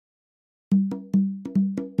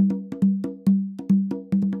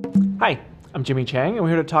Hi, I'm Jimmy Chang, and we're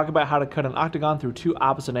here to talk about how to cut an octagon through two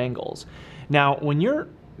opposite angles. Now, when you're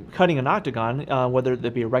cutting an octagon, whether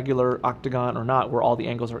it be a regular octagon or not, where all the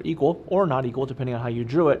angles are equal or not equal, depending on how you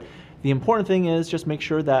drew it, the important thing is just make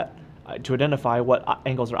sure that to identify what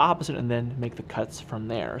angles are opposite and then make the cuts from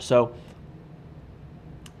there. So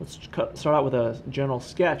let's start out with a general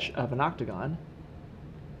sketch of an octagon.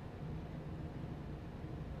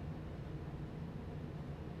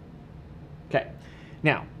 Okay,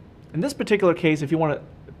 now, in this particular case, if you want to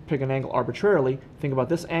pick an angle arbitrarily, think about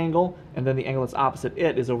this angle, and then the angle that's opposite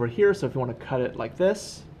it is over here. So if you want to cut it like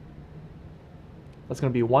this, that's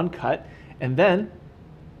going to be one cut. And then,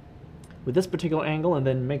 with this particular angle, and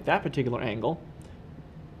then make that particular angle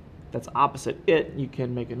that's opposite it, you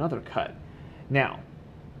can make another cut. Now,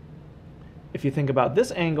 if you think about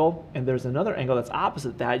this angle, and there's another angle that's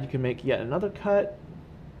opposite that, you can make yet another cut.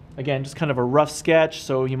 Again, just kind of a rough sketch,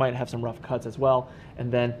 so you might have some rough cuts as well.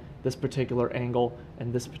 And then this particular angle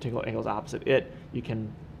and this particular angle is opposite it, you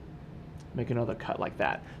can make another cut like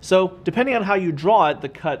that. So depending on how you draw it, the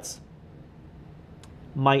cuts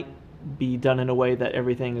might be done in a way that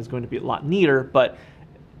everything is going to be a lot neater, but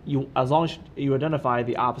as long as you identify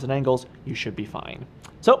the opposite angles, you should be fine.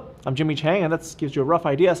 So I'm Jimmy Chang, and that gives you a rough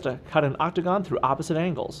idea as to cut an octagon through opposite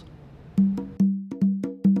angles.